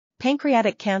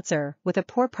Pancreatic cancer, with a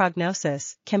poor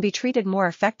prognosis, can be treated more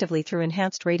effectively through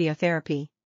enhanced radiotherapy.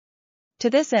 To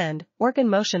this end, organ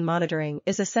motion monitoring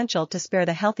is essential to spare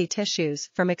the healthy tissues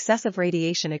from excessive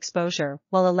radiation exposure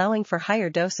while allowing for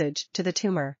higher dosage to the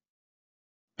tumor.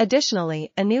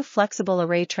 Additionally, a new flexible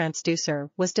array transducer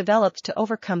was developed to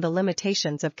overcome the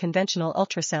limitations of conventional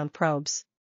ultrasound probes.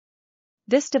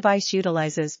 This device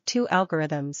utilizes two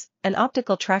algorithms, an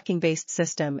optical tracking-based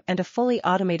system and a fully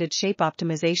automated shape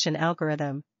optimization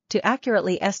algorithm, to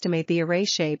accurately estimate the array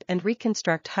shape and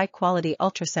reconstruct high-quality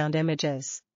ultrasound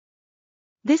images.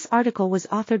 This article was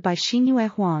authored by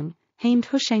Xinyue Huang,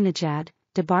 Huashangnejad,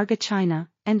 Debarghya, China,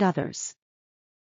 and others.